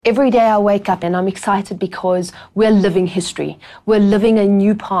Every day I wake up and I'm excited because we're living history. We're living a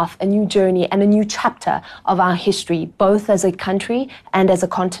new path, a new journey, and a new chapter of our history, both as a country and as a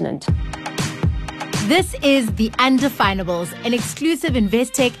continent. This is The Undefinables, an exclusive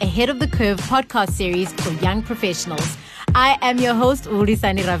InvestTech Ahead of the Curve podcast series for young professionals. I am your host,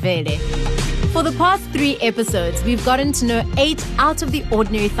 Ulisani Ravele. For the past 3 episodes, we've gotten to know 8 out of the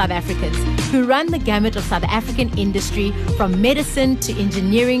ordinary South Africans who run the gamut of South African industry, from medicine to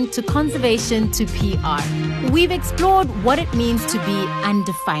engineering to conservation to PR. We've explored what it means to be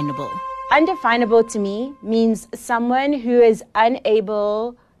undefinable. Undefinable to me means someone who is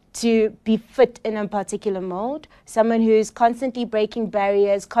unable to be fit in a particular mold, someone who is constantly breaking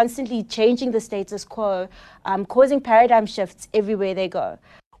barriers, constantly changing the status quo, causing paradigm shifts everywhere they go.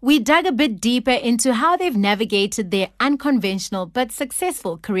 We dug a bit deeper into how they've navigated their unconventional but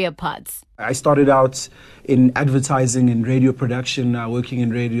successful career paths. I started out in advertising and radio production, working in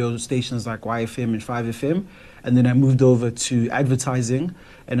radio stations like YFM and 5FM. And then I moved over to advertising.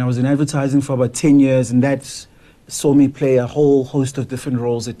 And I was in advertising for about 10 years. And that saw me play a whole host of different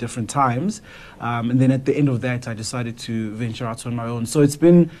roles at different times. And then at the end of that, I decided to venture out on my own. So it's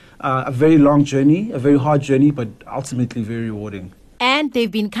been a very long journey, a very hard journey, but ultimately very rewarding. And they've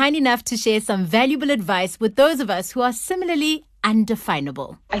been kind enough to share some valuable advice with those of us who are similarly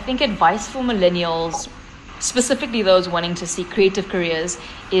undefinable. I think advice for millennials, specifically those wanting to seek creative careers,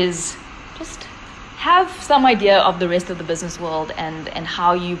 is just have some idea of the rest of the business world and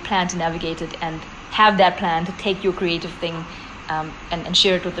how you plan to navigate it, and have that plan to take your creative thing and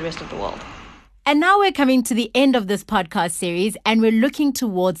share it with the rest of the world. And now we're coming to the end of this podcast series, and we're looking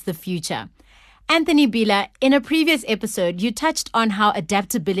towards the future. Anthony Bila, in a previous episode, you touched on how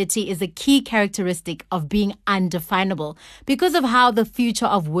adaptability is a key characteristic of being undefinable because of how the future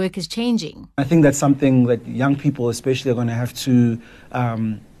of work is changing. I think that's something that young people especially are going to have to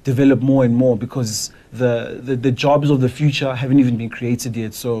develop more and more, because the jobs of the future haven't even been created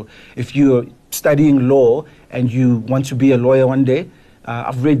yet. So if you're studying law and you want to be a lawyer one day,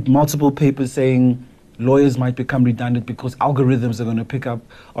 I've read multiple papers saying lawyers might become redundant because algorithms are going to pick up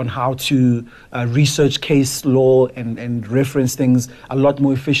on how to research case law and reference things a lot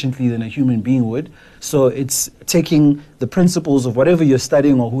more efficiently than a human being would. So it's taking the principles of whatever you're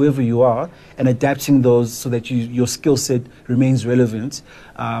studying or whoever you are and adapting those so that your skill set remains relevant.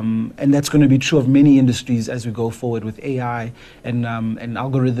 And that's going to be true of many industries as we go forward with AI and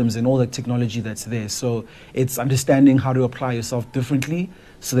algorithms and all the technology that's there. So it's understanding how to apply yourself differently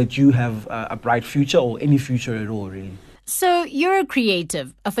so that you have a bright future, or any future at all, really. So you're a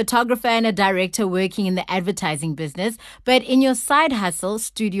creative, a photographer and a director working in the advertising business, but in your side hustle,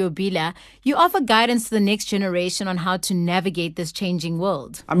 Studio Bila, you offer guidance to the next generation on how to navigate this changing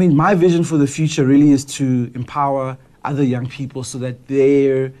world. I mean, my vision for the future really is to empower other young people so that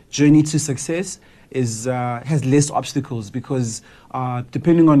their journey to success has less obstacles, because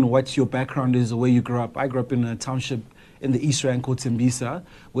depending on what your background is or where you grew up, I grew up in a township in the East Rand called Tembisa,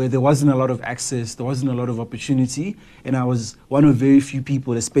 where there wasn't a lot of access, there wasn't a lot of opportunity, and I was one of very few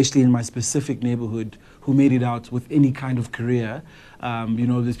people, especially in my specific neighborhood, who made it out with any kind of career.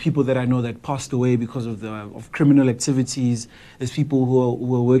 There's people that I know that passed away because of criminal activities. There's people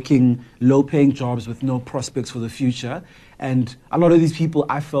who are working low-paying jobs with no prospects for the future. And a lot of these people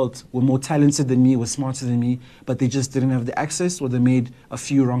I felt were more talented than me, were smarter than me, but they just didn't have the access, or they made a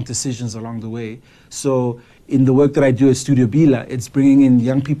few wrong decisions along the way. So in the work that I do at Studio Bila, it's bringing in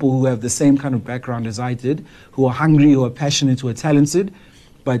young people who have the same kind of background as I did, who are hungry, who are passionate, who are talented,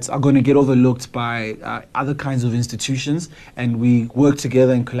 but are going to get overlooked by other kinds of institutions. And we work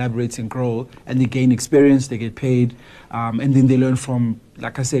together and collaborate and grow, and they gain experience, they get paid, and then they learn from,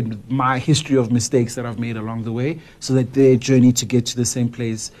 like I said, my history of mistakes that I've made along the way, so that their journey to get to the same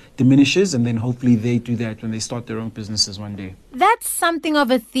place diminishes, and then hopefully they do that when they start their own businesses one day. That's something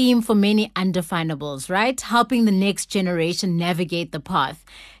of a theme for many undefinables, right? Helping the next generation navigate the path.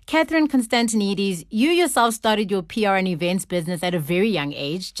 Catherine Constantinides, you yourself started your PR and events business at a very young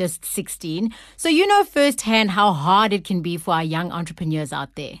age, just 16. So you know firsthand how hard it can be for our young entrepreneurs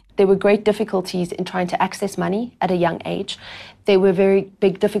out there. There were great difficulties in trying to access money at a young age. There were very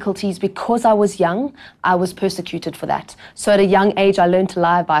big difficulties because I was young. I was persecuted for that. So at a young age, I learned to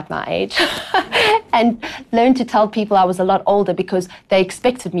lie about my age and learned to tell people I was a lot older because they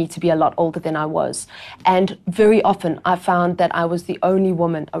expected me to be a lot older than I was. And very often I found that I was the only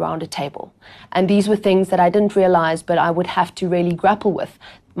woman around a table. And these were things that I didn't realize, but I would have to really grapple with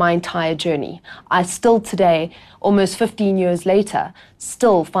my entire journey. I still today, almost 15 years later,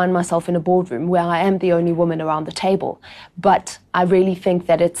 still find myself in a boardroom where I am the only woman around the table. But I really think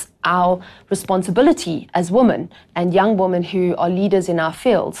that it's our responsibility as women and young women who are leaders in our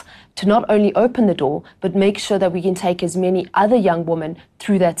fields to not only open the door, but make sure that we can take as many other young women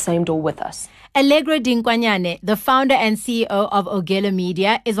through that same door with us. Allegra Dinkwanyane, the founder and CEO of Ogela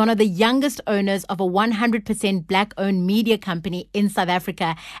Media, is one of the youngest owners of a 100% black-owned media company in South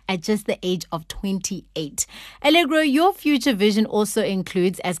Africa at just the age of 28. Allegra, your future vision also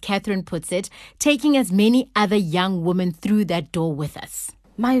includes, as Catherine puts it, taking as many other young women through that door with us.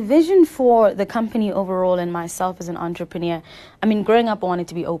 My vision for the company overall and myself as an entrepreneur, I mean, growing up, I wanted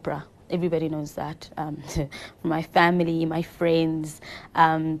to be Oprah. Everybody knows that. My family, my friends,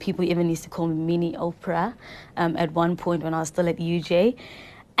 people even used to call me Mini Oprah at one point when I was still at UJ.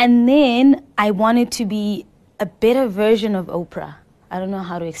 And then I wanted to be a better version of Oprah. I don't know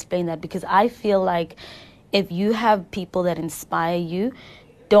how to explain that, because I feel like if you have people that inspire you,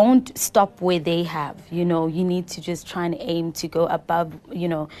 don't stop where they have. You know, you need to just try and aim to go above, you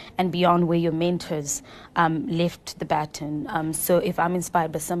know, and beyond where your mentors left the baton. So if I'm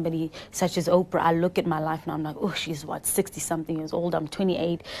inspired by somebody such as Oprah, I look at my life and I'm like, oh, she's what, 60-something years old, I'm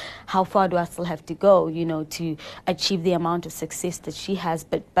 28. How far do I still have to go, you know, to achieve the amount of success that she has,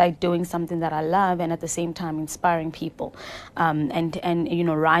 but by doing something that I love and at the same time inspiring people and you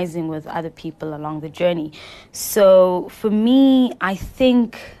know, rising with other people along the journey. So for me, I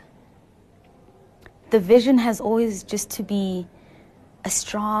think the vision has always just to be a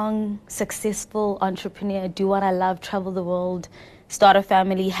strong, successful entrepreneur, do what I love, travel the world, start a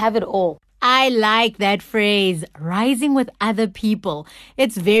family, have it all. I like that phrase, rising with other people.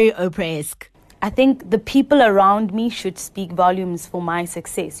 It's very Oprah-esque. I think the people around me should speak volumes for my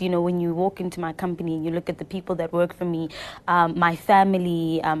success. You know, when you walk into my company and you look at the people that work for me, my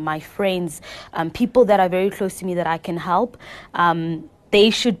family, my friends, people that are very close to me that I can help, they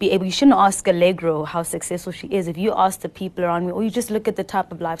should be able, you shouldn't ask Allegro how successful she is. If you ask the people around me, or you just look at the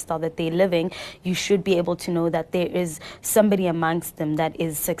type of lifestyle that they're living, you should be able to know that there is somebody amongst them that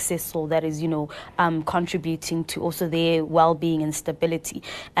is successful, that is, you know, contributing to also their well-being and stability.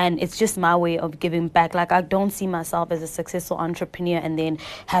 And it's just my way of giving back. Like, I don't see myself as a successful entrepreneur and then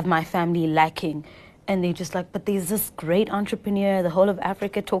have my family lacking. And they're just like, but there's this great entrepreneur the whole of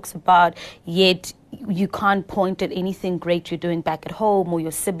Africa talks about, yet you can't point at anything great you're doing back at home, or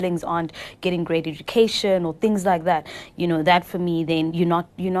your siblings aren't getting great education or things like that. You know, that for me, then you're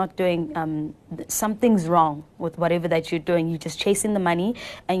not doing, something's wrong with whatever that you're doing. You're just chasing the money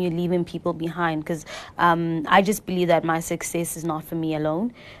and you're leaving people behind. Because I just believe that my success is not for me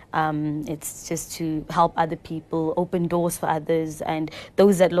alone. It's just to help other people, open doors for others, and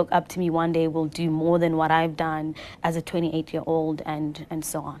those that look up to me one day will do more than what I've done as a 28-year-old and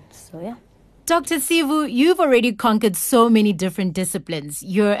so on. So, yeah. Dr. Sivu, you've already conquered so many different disciplines.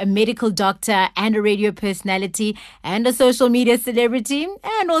 You're a medical doctor and a radio personality and a social media celebrity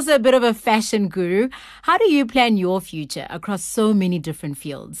and also a bit of a fashion guru. How do you plan your future across so many different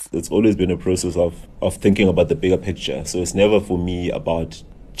fields? It's always been a process of thinking about the bigger picture. So it's never for me about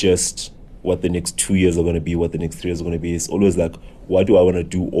just what the next 2 years are going to be, what the next 3 years are going to be. It's always like, what do I want to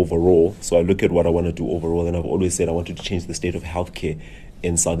do overall? So I look at what I want to do overall, and I've always said I wanted to change the state of healthcare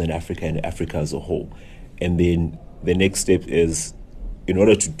in Southern Africa and Africa as a whole. And then the next step is, in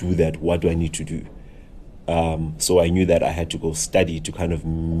order to do that, what do I need to do? So I knew that I had to go study to kind of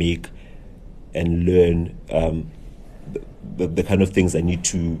make and learn the kind of things I need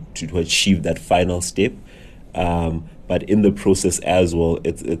to achieve that final step. But in the process as well,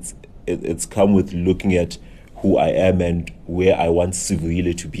 it's come with looking at who I am and where I want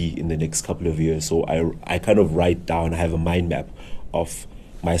Sivuyile to be in the next couple of years. So I kind of write down, I have a mind map of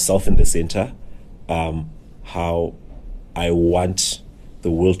myself in the center, how I want the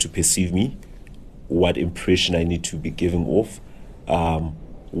world to perceive me, what impression I need to be giving off,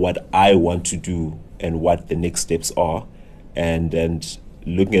 what I want to do and what the next steps are. And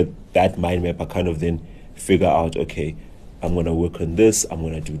looking at that mind map, I kind of then figure out, okay, I'm going to work on this, I'm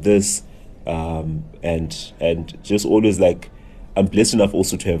going to do this, and just always like, I'm blessed enough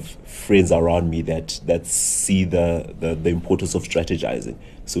also to have friends around me that see the importance of strategizing.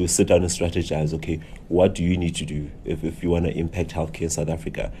 So we sit down and strategize, okay, what do you need to do if you want to impact healthcare in South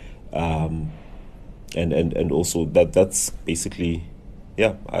Africa? And also that's basically,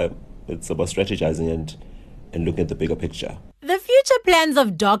 it's about strategizing and looking at the bigger picture. The future plans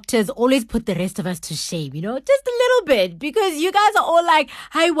of doctors always put the rest of us to shame, just a little bit, because you guys are all like,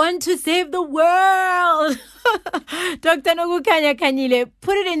 I want to save the world. Dr. Nogukanya Kanyile,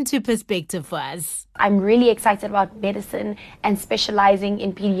 put it into perspective for us. I'm really excited about medicine and specializing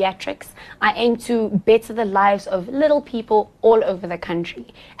in pediatrics. I aim to better the lives of little people all over the country.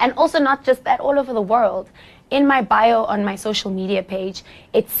 And also not just that, all over the world. In my bio on my social media page,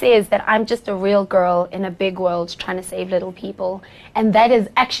 it says that I'm just a real girl in a big world trying to save little people. And that is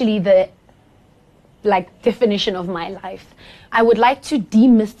actually the definition of my life. I would like to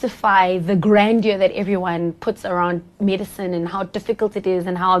demystify the grandeur that everyone puts around medicine and how difficult it is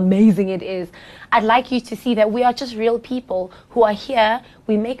and how amazing it is. I'd like you to see that we are just real people who are here,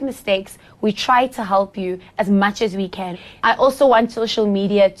 we make mistakes, we try to help you as much as we can. I also want social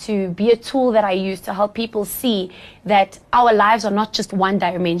media to be a tool that I use to help people see that our lives are not just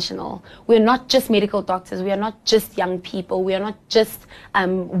one-dimensional. We're not just medical doctors, we are not just young people, we are not just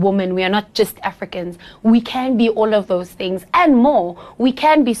women, we are not just Africans. We can be all of those things and more. We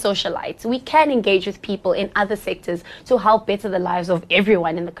can be socialites, we can engage with people in other sectors to help better the lives of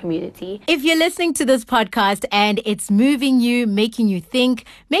everyone in the community. If you're listening to this podcast and it's moving you, making you think,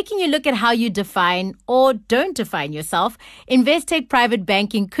 making you look at how you define or don't define yourself, Investec Private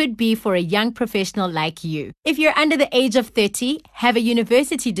Banking could be for a young professional like you. If you're under the age of 30, have a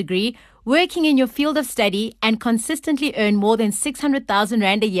university degree, working in your field of study and consistently earn more than 600,000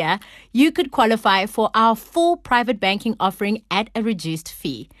 Rand a year, you could qualify for our full private banking offering at a reduced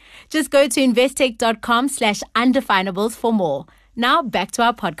fee. Just go to investec.com/undefinables for more. Now back to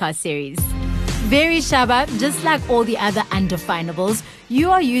our podcast series. Very Shaba, just like all the other undefinables, you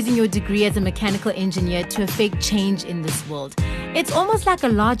are using your degree as a mechanical engineer to affect change in this world. It's almost like a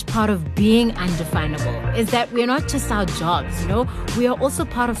large part of being undefinable is that we're not just our jobs, we are also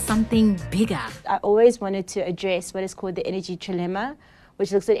part of something bigger. I always wanted to address what is called the energy trilemma,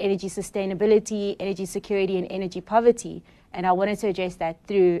 which looks at energy sustainability, energy security, and energy poverty. And I wanted to address that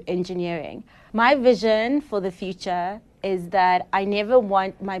through engineering. My vision for the future is that I never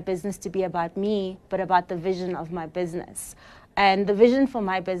want my business to be about me, but about the vision of my business. And the vision for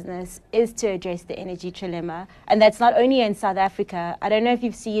my business is to address the energy trilemma. And that's not only in South Africa. I don't know if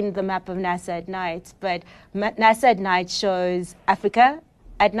you've seen the map of NASA at night, but NASA at night shows Africa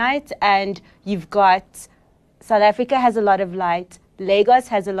at night. And you've got South Africa has a lot of light, Lagos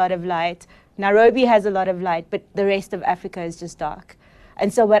has a lot of light, Nairobi has a lot of light, but the rest of Africa is just dark.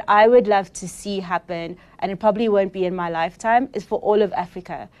 And so what I would love to see happen, and it probably won't be in my lifetime, is for all of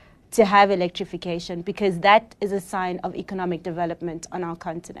Africa to have electrification, because that is a sign of economic development on our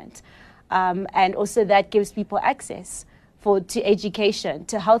continent. And also that gives people access to education,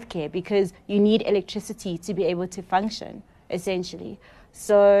 to healthcare, because you need electricity to be able to function, essentially.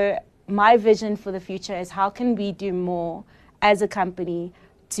 So my vision for the future is how can we do more as a company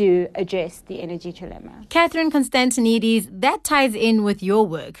to address the energy trilemma. Catherine Constantinides, that ties in with your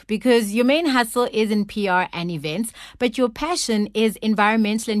work because your main hustle is in PR and events, but your passion is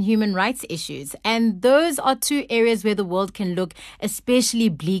environmental and human rights issues. And those are two areas where the world can look especially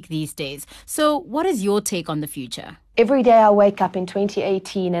bleak these days. So what is your take on the future? Every day I wake up in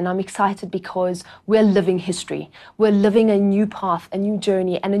 2018 and I'm excited because we're living history. We're living a new path, a new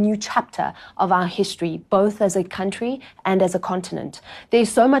journey, and a new chapter of our history, both as a country and as a continent. There's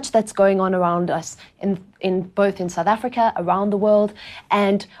so much that's going on around us, both in South Africa, around the world,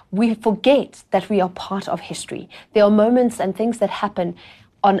 and we forget that we are part of history. There are moments and things that happen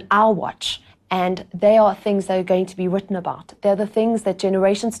on our watch, and they are things that are going to be written about. They're the things that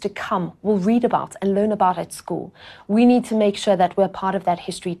generations to come will read about and learn about at school. We need to make sure that we're part of that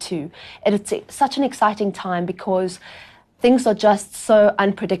history too. It's such an exciting time because things are just so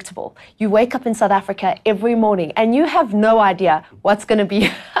unpredictable. You wake up in South Africa every morning and you have no idea what's going to be,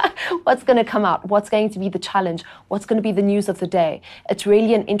 what's going to come out, what's going to be the challenge, what's going to be the news of the day. It's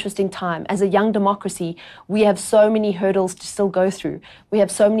really an interesting time. As a young democracy, we have so many hurdles to still go through. We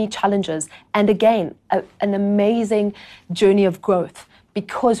have so many challenges. And again, an amazing journey of growth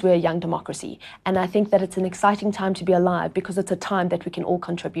because we're a young democracy. And I think that it's an exciting time to be alive because it's a time that we can all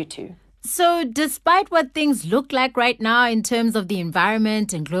contribute to. So despite what things look like right now in terms of the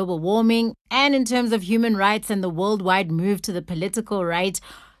environment and global warming, and in terms of human rights and the worldwide move to the political right,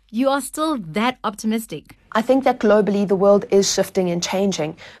 you are still that optimistic? I think that globally the world is shifting and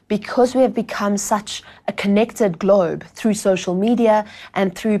changing because we have become such a connected globe through social media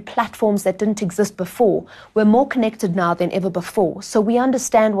and through platforms that didn't exist before. We're more connected now than ever before, so we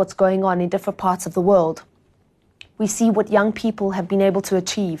understand what's going on in different parts of the world. We see what young people have been able to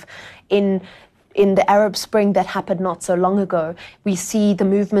achieve in in the Arab Spring that happened not so long ago. We see the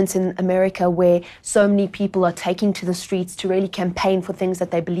movements in America where so many people are taking to the streets to really campaign for things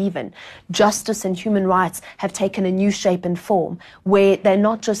that they believe in. Justice and human rights have taken a new shape and form, where they're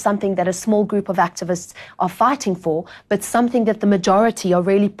not just something that a small group of activists are fighting for, but something that the majority are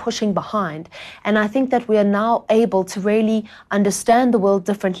really pushing behind. And I think that we are now able to really understand the world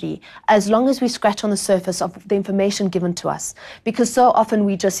differently as long as we scratch on the surface of the information given to us. Because so often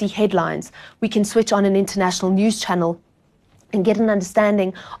we just see headlines. We can switch on an international news channel and get an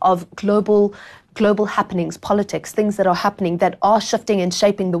understanding of global happenings, politics, things that are happening that are shifting and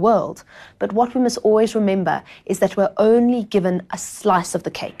shaping the world. But what we must always remember is that we're only given a slice of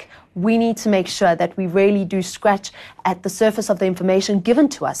the cake. We need to make sure that we really do scratch at the surface of the information given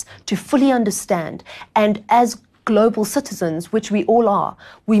to us to fully understand. And as global citizens, which we all are,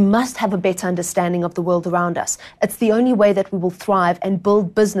 we must have a better understanding of the world around us. It's the only way that we will thrive and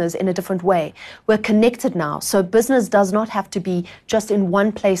build business in a different way. We're connected now, so business does not have to be just in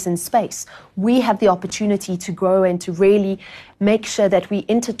one place in space. We have the opportunity to grow and to really make sure that we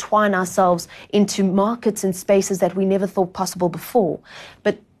intertwine ourselves into markets and spaces that we never thought possible before.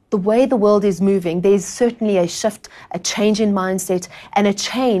 But the way the world is moving, there's certainly a shift, a change in mindset, and a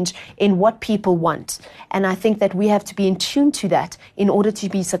change in what people want. And I think that we have to be in tune to that in order to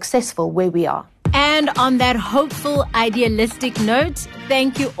be successful where we are. And on that hopeful, idealistic note,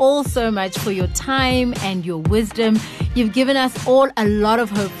 thank you all so much for your time and your wisdom. You've given us all a lot of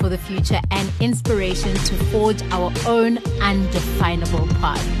hope for the future and inspiration to forge our own undefinable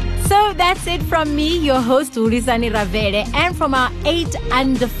path. So that's it from me, your host, Ulisani Ravele, and from our 8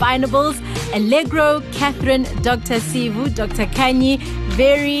 Undefinables, Allegro, Catherine, Dr. Sivu, Dr. Kanyi,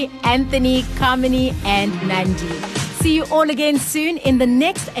 Very, Anthony, Kamini, and Nandi. See you all again soon in the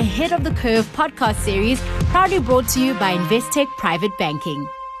next Ahead of the Curve podcast series, proudly brought to you by Investec Private Banking.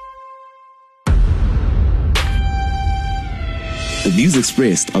 The views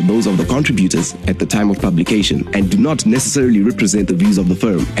expressed are those of the contributors at the time of publication and do not necessarily represent the views of the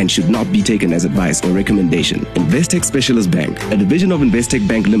firm and should not be taken as advice or recommendation. Investec Specialist Bank, a division of Investec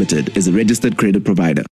Bank Limited, is a registered credit provider.